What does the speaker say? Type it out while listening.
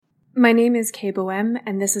My name is Keboem,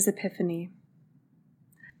 and this is Epiphany.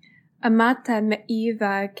 Amata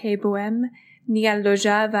me'iva Keboem, nia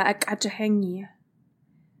lojava akajahengi.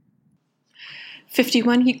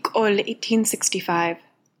 51 Hikol, 1865.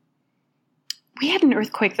 We had an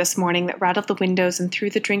earthquake this morning that rattled the windows and threw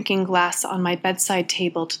the drinking glass on my bedside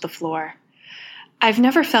table to the floor. I've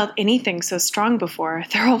never felt anything so strong before.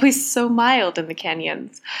 They're always so mild in the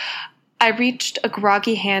canyons. I reached a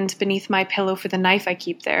groggy hand beneath my pillow for the knife I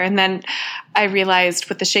keep there, and then I realized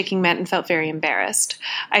what the shaking meant and felt very embarrassed.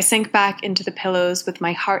 I sank back into the pillows with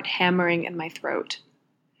my heart hammering in my throat.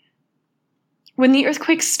 When the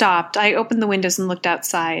earthquake stopped, I opened the windows and looked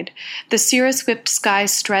outside. The cirrus-whipped sky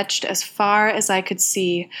stretched as far as I could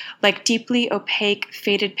see, like deeply opaque,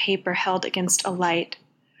 faded paper held against a light.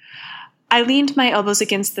 I leaned my elbows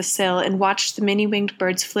against the sill and watched the many-winged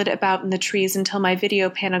birds flit about in the trees until my video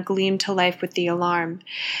panel gleamed to life with the alarm.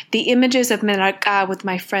 The images of Menarka with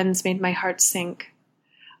my friends made my heart sink.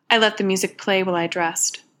 I let the music play while I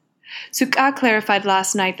dressed. Suka clarified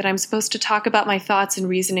last night that I'm supposed to talk about my thoughts and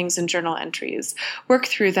reasonings in journal entries, work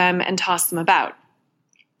through them, and toss them about.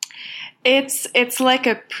 It's like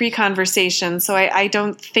a pre-conversation, so I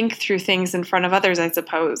don't think through things in front of others, I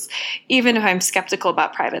suppose, even if I'm skeptical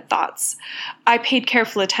about private thoughts. I paid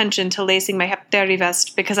careful attention to lacing my hepteri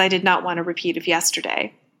vest because I did not want a repeat of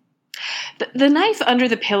yesterday. The knife under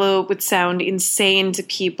the pillow would sound insane to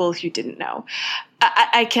people who didn't know.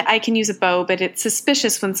 I can use a bow, but it's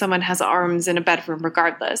suspicious when someone has arms in a bedroom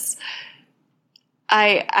regardless.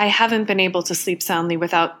 I haven't been able to sleep soundly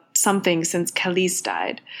without something since Khalees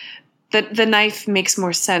died. The knife makes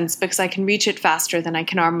more sense because I can reach it faster than I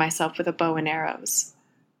can arm myself with a bow and arrows.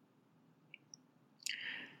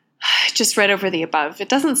 I just read over the above. It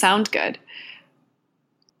doesn't sound good.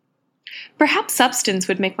 Perhaps substance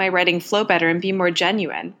would make my writing flow better and be more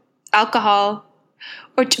genuine. Alcohol,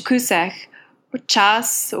 or chukusek, or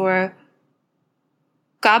chas, or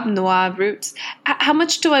gabnoa roots. How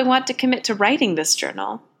much do I want to commit to writing this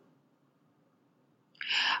journal?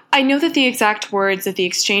 I know that the exact words of the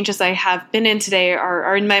exchanges I have been in today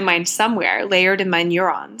are in my mind somewhere, layered in my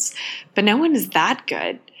neurons, but no one is that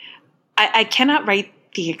good. I cannot write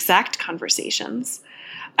the exact conversations.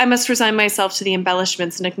 I must resign myself to the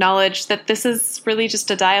embellishments and acknowledge that this is really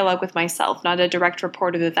just a dialogue with myself, not a direct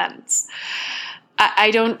report of events.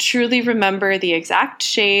 I don't truly remember the exact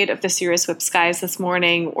shade of the cirrus-whipped skies this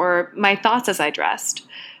morning or my thoughts as I dressed.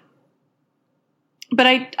 But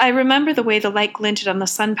I remember the way the light glinted on the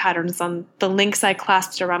sun patterns on the links I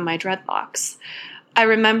clasped around my dreadlocks. I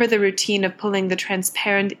remember the routine of pulling the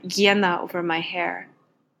transparent gyena over my hair.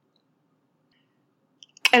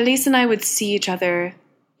 Elise and I would see each other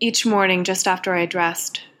each morning just after I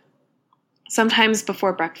dressed, sometimes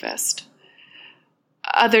before breakfast,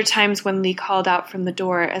 other times when Lee called out from the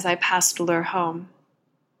door as I passed to lure home.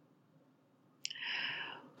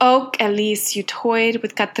 Oh, Elise, you toyed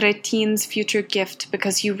with Katretine's future gift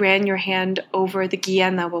because you ran your hand over the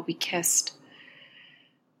gyena while we kissed.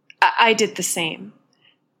 I did the same.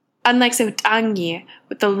 Unlike Zeutangi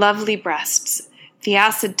with the lovely breasts, the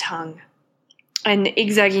acid tongue, and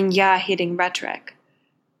Igzaginya hitting rhetoric,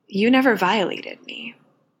 you never violated me.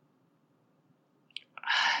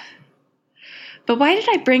 But why did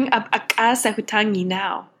I bring up Aka Zeutangi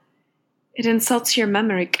now? It insults your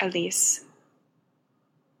memory, Elise.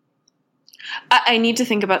 I need to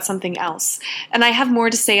think about something else, and I have more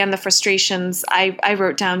to say on the frustrations I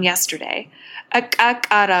wrote down yesterday.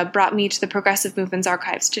 Akara brought me to the Progressive Movement's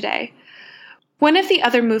archives today. One of the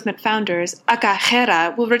other movement founders,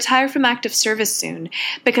 Akahera, will retire from active service soon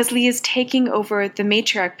because Lee is taking over the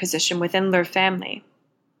matriarch position within Lur family.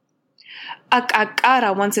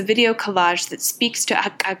 Akara wants a video collage that speaks to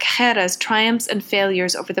Akahera's triumphs and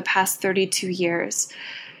failures over the past 32 years.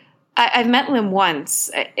 I've met Lim once,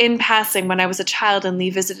 in passing when I was a child and Lee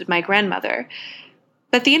visited my grandmother.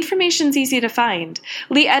 But the information's easy to find.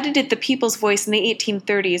 Lee edited The People's Voice in the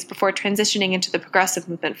 1830s before transitioning into the Progressive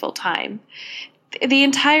Movement full-time. The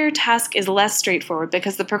entire task is less straightforward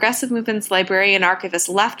because the Progressive Movement's librarian archivist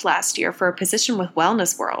left last year for a position with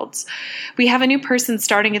Wellness Worlds. We have a new person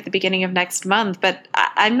starting at the beginning of next month, but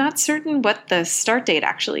I'm not certain what the start date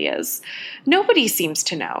actually is. Nobody seems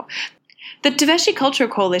to know. The Deveshi Culture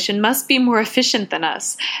Coalition must be more efficient than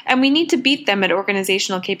us, and we need to beat them at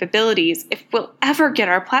organizational capabilities if we'll ever get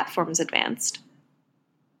our platforms advanced.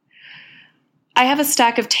 I have a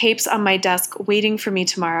stack of tapes on my desk waiting for me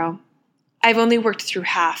tomorrow. I've only worked through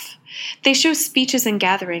half. They show speeches and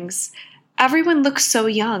gatherings. Everyone looks so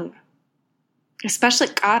young, especially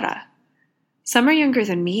Kara. Some are younger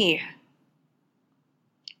than me.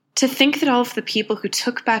 To think that all of the people who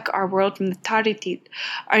took back our world from the Taritit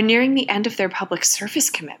are nearing the end of their public service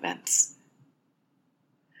commitments.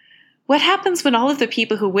 What happens when all of the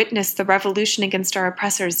people who witnessed the revolution against our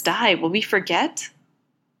oppressors die? Will we forget?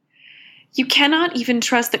 You cannot even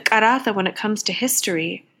trust the Karatha when it comes to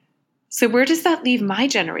history. So where does that leave my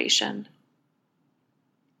generation?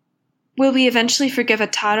 Will we eventually forgive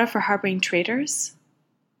Atara for harboring traitors?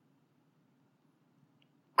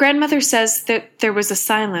 Grandmother says that there was a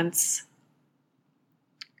silence,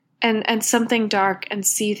 and something dark and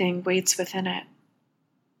seething waits within it.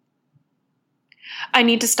 I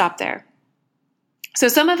need to stop there. So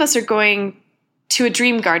some of us are going to a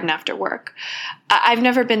dream garden after work. I've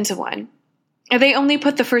never been to one. They only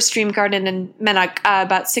put the first dream garden in Menak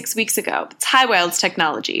about 6 weeks ago. It's HiWild's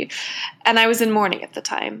technology, and I was in mourning at the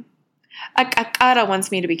time. Akara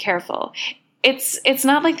wants me to be careful. It's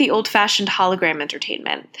not like the old-fashioned hologram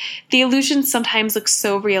entertainment. The illusions sometimes look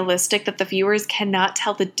so realistic that the viewers cannot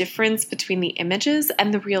tell the difference between the images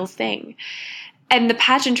and the real thing. And the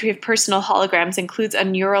pageantry of personal holograms includes a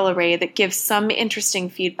neural array that gives some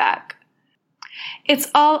interesting feedback. It's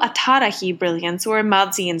all Atarahi brilliance or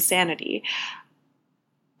Madzi insanity.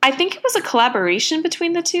 I think it was a collaboration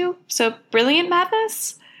between the two, so brilliant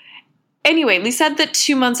madness? Anyway, Lee said that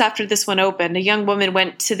 2 months after this one opened, a young woman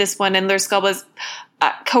went to this one and their skull was,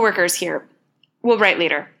 coworkers here. We'll write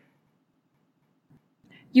later.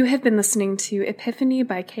 You have been listening to Epiphany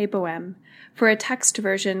by Kay Boehm. For a text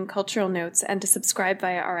version, cultural notes, and to subscribe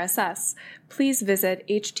via RSS, please visit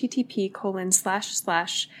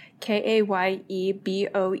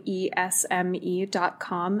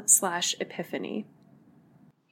http://kayeboesme.com/epiphany.